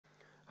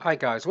Hi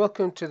guys,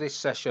 welcome to this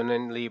session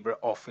in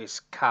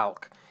LibreOffice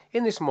Calc.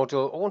 In this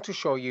module I want to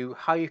show you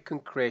how you can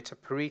create a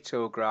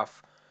Pareto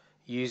graph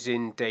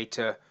using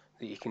data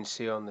that you can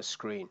see on the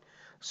screen.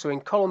 So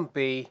in column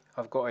B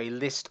I've got a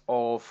list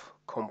of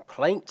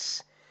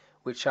complaints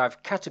which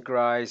I've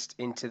categorized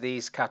into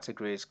these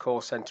categories: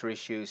 call center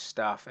issues,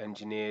 staff,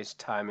 engineers,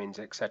 timings,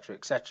 etc,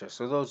 etc.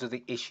 So those are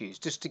the issues,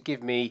 just to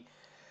give me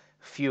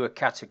fewer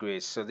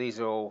categories. So these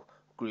are all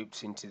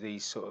grouped into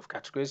these sort of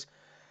categories.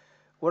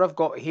 What I've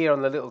got here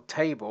on the little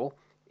table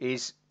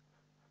is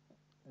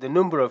the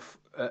number of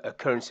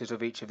occurrences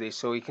of each of these.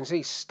 So you can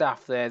see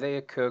staff there, they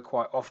occur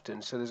quite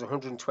often. So there's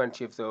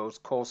 120 of those: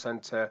 call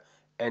center,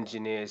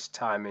 engineers,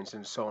 timings,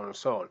 and so on and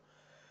so on.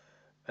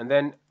 And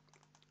then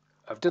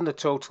I've done the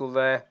total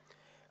there,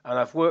 and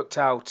I've worked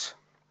out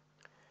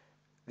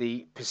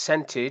the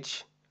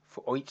percentage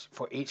for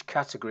each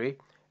category,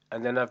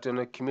 and then I've done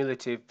a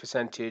cumulative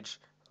percentage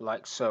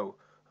like so.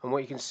 And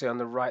what you can see on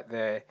the right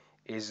there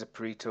is a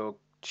Pareto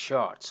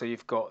chart. So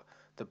you've got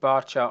the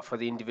bar chart for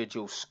the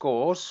individual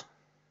scores,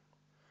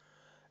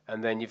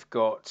 and then you've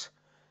got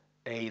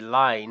a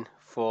line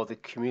for the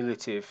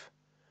cumulative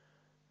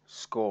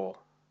score,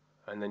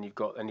 and then you've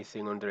got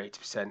anything under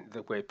 80%.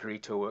 The way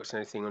Pareto works,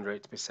 anything under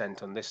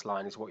 80% on this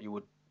line is what you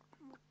would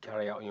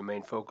carry out your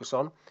main focus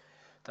on.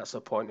 That's the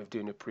point of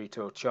doing a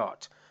Pareto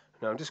chart.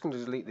 Now I'm just going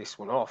to delete this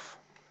one off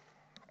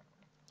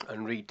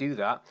and redo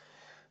that.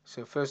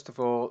 So first of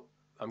all,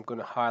 I'm going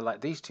to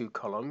highlight these two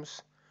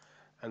columns,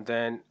 and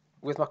then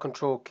with my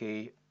control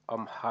key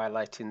I'm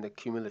highlighting the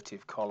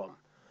cumulative column,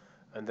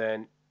 and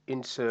then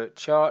insert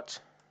chart,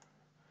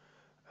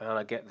 and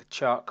I get the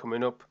chart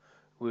coming up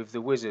with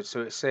the wizard.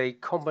 So it's a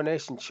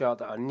combination chart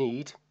that I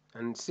need,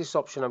 and it's this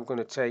option I'm going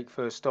to take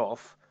first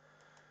off,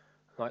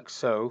 like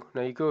so.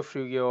 Now you go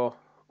through your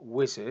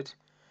wizard,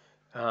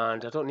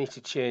 and I don't need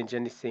to change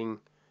anything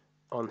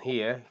on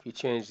here. If you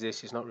change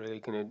this, it's not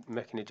really going to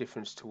make any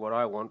difference to what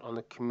I want. On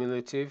the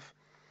cumulative,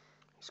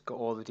 it's got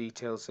all the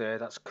details there,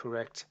 that's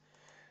correct.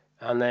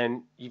 And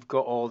then you've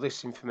got all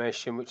this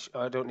information which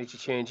I don't need to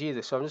change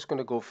either, so I'm just going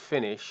to go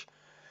finish.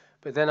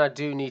 But then I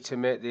do need to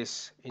make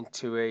this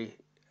into a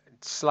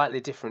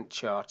slightly different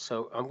chart,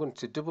 so I'm going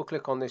to double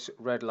click on this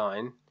red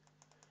line,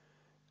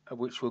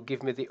 which will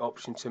give me the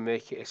option to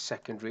make it a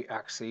secondary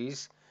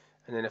axis,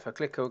 and then if I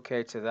click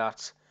OK to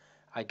that,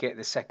 I get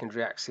the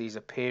secondary axes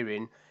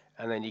appearing,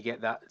 and then you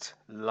get that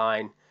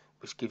line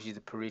which gives you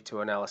the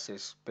Pareto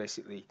analysis.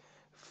 Basically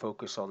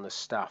focus on the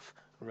staff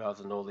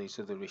rather than all these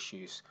other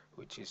issues,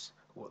 which is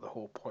what the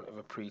whole point of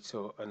a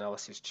Pareto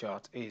analysis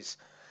chart is.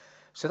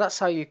 So that's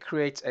how you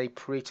create a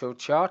Pareto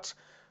chart.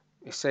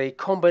 It's a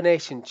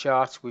combination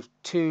chart with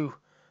two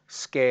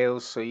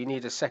scales, so you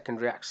need a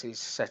secondary axis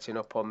setting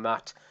up on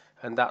that,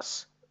 and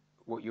that's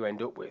what you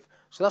end up with.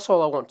 So that's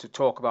all I want to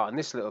talk about in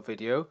this little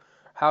video: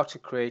 how to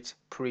create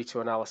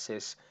Pareto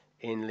analysis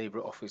in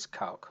LibreOffice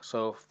Calc.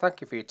 So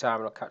thank you for your time,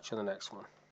 and I'll catch you on the next one.